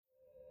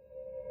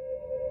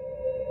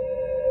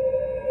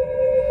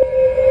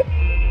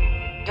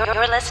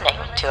You're listening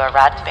to a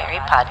Roddenberry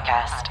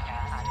podcast.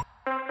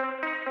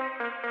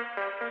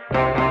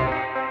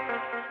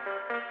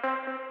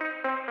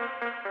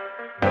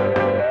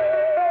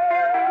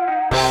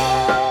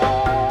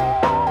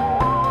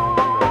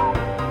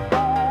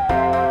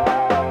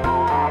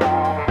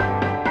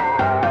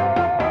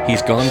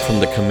 He's gone from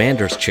the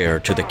commander's chair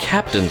to the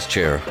captain's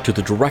chair to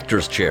the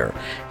director's chair.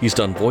 He's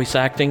done voice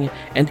acting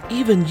and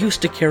even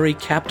used to carry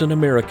Captain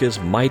America's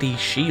mighty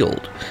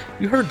shield.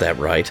 You heard that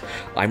right.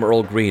 I'm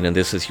Earl Green, and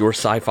this is your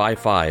Sci-Fi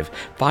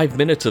 5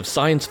 minutes of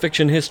science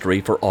fiction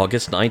history for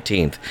August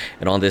 19th.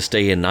 And on this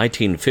day in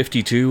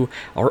 1952,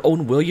 our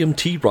own William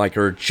T.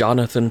 Riker,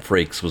 Jonathan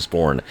Frakes, was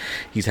born.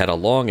 He's had a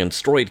long and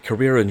storied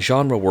career in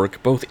genre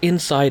work both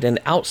inside and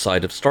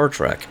outside of Star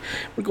Trek.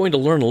 We're going to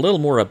learn a little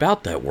more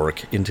about that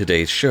work in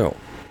today's show.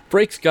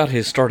 Frakes got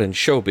his start in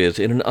showbiz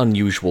in an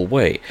unusual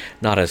way,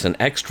 not as an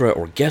extra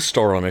or guest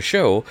star on a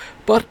show,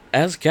 but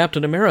as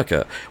Captain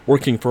America.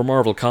 Working for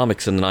Marvel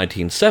Comics in the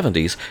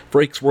 1970s,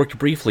 Frakes worked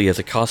briefly as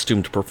a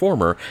costumed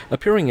performer,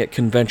 appearing at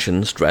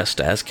conventions dressed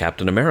as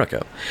Captain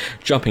America.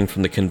 Jumping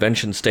from the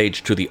convention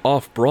stage to the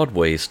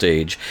off-Broadway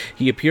stage,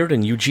 he appeared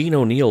in Eugene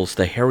O'Neill's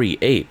The Hairy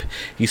Ape.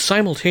 He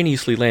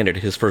simultaneously landed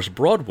his first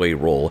Broadway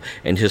role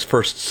and his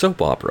first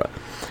soap opera.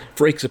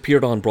 Frakes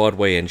appeared on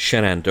Broadway in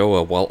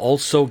Shenandoah while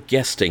also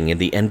guesting in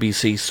the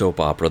NBC soap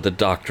opera The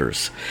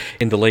Doctors.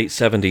 In the late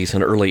 70s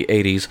and early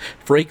 80s,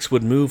 Frakes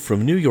would move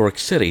from New York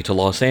City to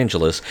Los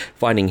Angeles,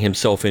 finding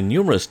himself in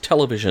numerous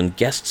television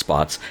guest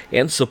spots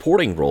and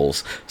supporting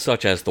roles,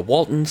 such as The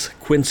Waltons,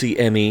 Quincy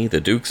M.E.,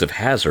 The Dukes of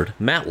Hazzard,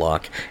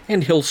 Matlock,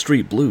 and Hill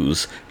Street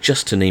Blues,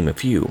 just to name a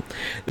few.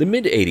 The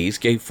mid-80s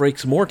gave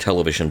Frakes more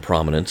television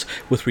prominence,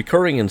 with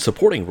recurring and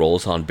supporting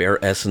roles on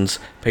Bare Essence,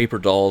 Paper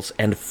Dolls,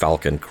 and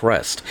Falcon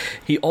Crest.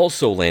 He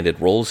also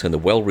landed roles in the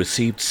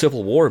well-received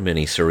Civil War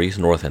miniseries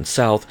North and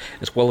South,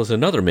 as well as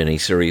another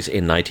miniseries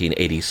in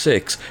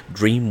 1986,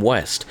 Dream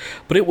West,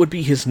 but it would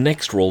be his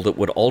next role that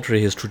would alter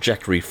his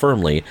trajectory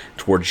firmly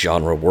toward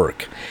genre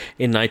work.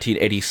 In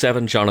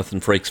 1987,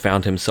 Jonathan Frakes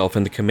found himself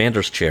in the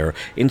commander's chair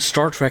in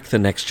Star Trek The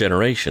Next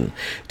Generation.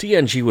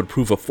 TNG would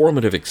prove a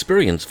formative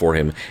experience for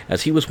him,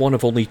 as he was one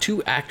of only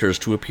 2 actors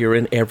to appear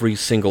in every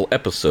single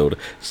episode,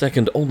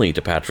 second only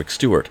to Patrick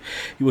Stewart.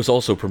 He was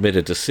also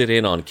permitted to sit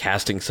in on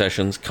casting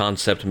sessions,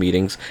 concept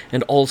meetings,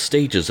 and all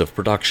stages of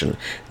production.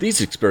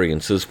 These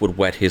experiences would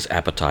whet his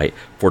appetite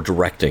for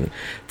directing.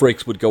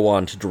 Frakes would go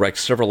on to direct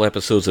several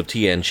episodes of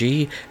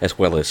TNG, as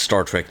well as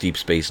Star Trek Deep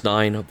Space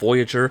Nine,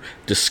 Voyager,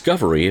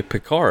 Discovery,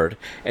 Picard,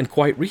 and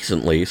quite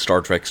recently,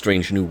 Star Trek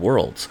Strange New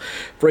Worlds.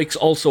 Frakes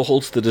also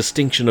holds the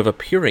distinction of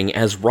appearing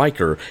as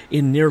Riker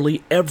in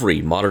nearly every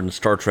modern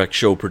Star Trek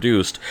show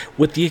produced,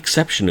 with the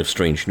exception of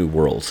Strange New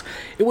Worlds.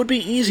 It would be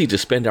easy to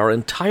spend our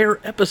entire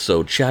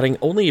episode chatting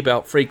only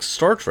about Frakes'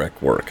 Star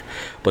Trek work,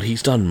 but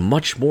he's done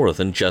much more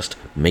than just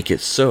make it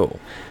so.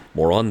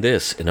 More on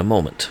this in a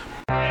moment.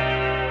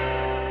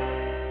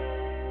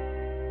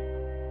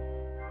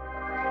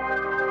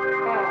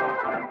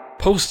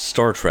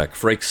 Post-Star Trek,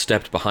 Frakes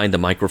stepped behind the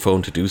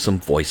microphone to do some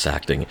voice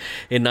acting.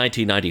 In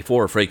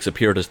 1994, Frakes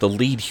appeared as the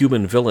lead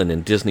human villain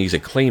in Disney's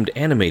acclaimed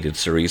animated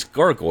series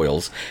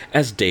Gargoyles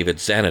as David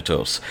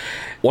Xanatos.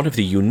 One of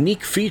the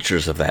unique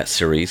features of that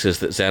series is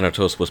that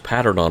Xanatos was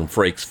patterned on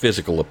Frakes'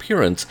 physical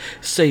appearance,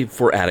 save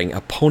for adding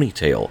a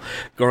ponytail.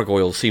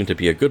 Gargoyles seemed to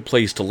be a good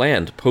place to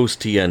land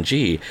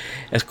post-TNG,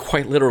 as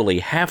quite literally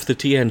half the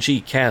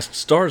TNG cast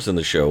stars in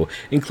the show,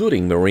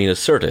 including Marina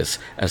Sirtis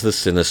as the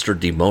sinister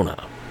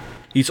Demona.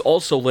 He's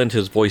also lent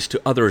his voice to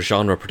other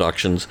genre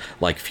productions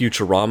like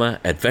Futurama,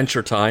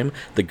 Adventure Time,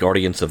 the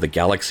Guardians of the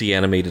Galaxy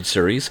animated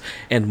series,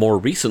 and more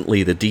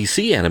recently the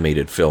DC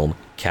animated film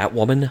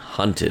Catwoman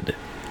Hunted.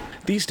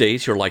 These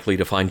days, you're likely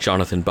to find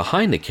Jonathan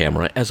behind the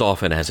camera as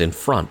often as in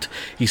front.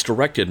 He's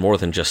directed more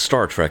than just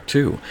Star Trek,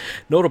 too.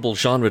 Notable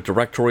genre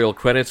directorial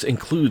credits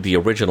include the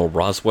original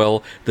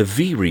Roswell, the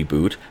V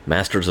reboot,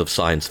 Masters of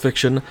Science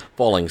Fiction,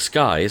 Falling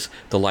Skies,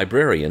 The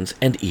Librarians,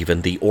 and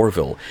even The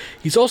Orville.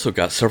 He's also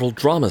got several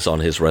dramas on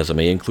his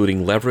resume,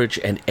 including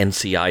Leverage and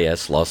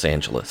NCIS Los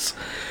Angeles.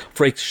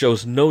 Frakes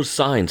shows no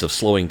signs of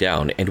slowing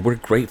down, and we're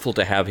grateful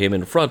to have him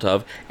in front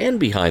of and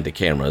behind the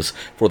cameras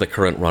for the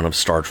current run of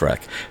Star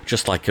Trek.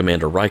 Just like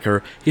Commander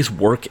Riker, his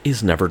work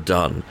is never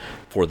done.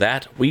 For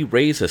that, we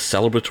raise a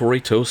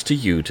celebratory toast to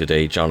you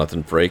today,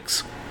 Jonathan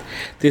Frakes.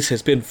 This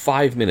has been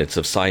 5 minutes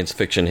of science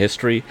fiction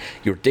history,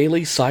 your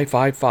daily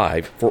Sci-Fi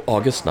 5 for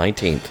August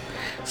 19th.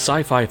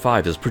 Sci-Fi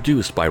 5 is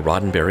produced by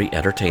Roddenberry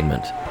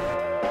Entertainment.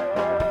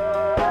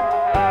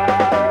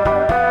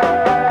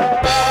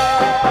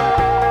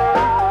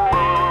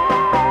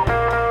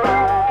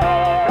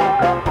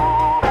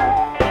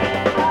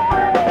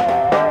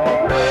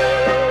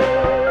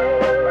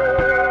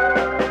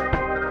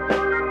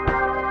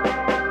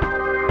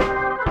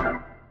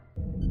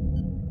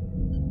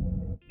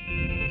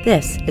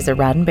 This is a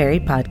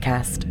Roddenberry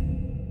podcast.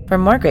 For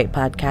more great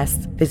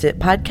podcasts, visit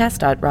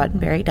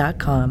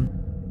podcast.roddenberry.com.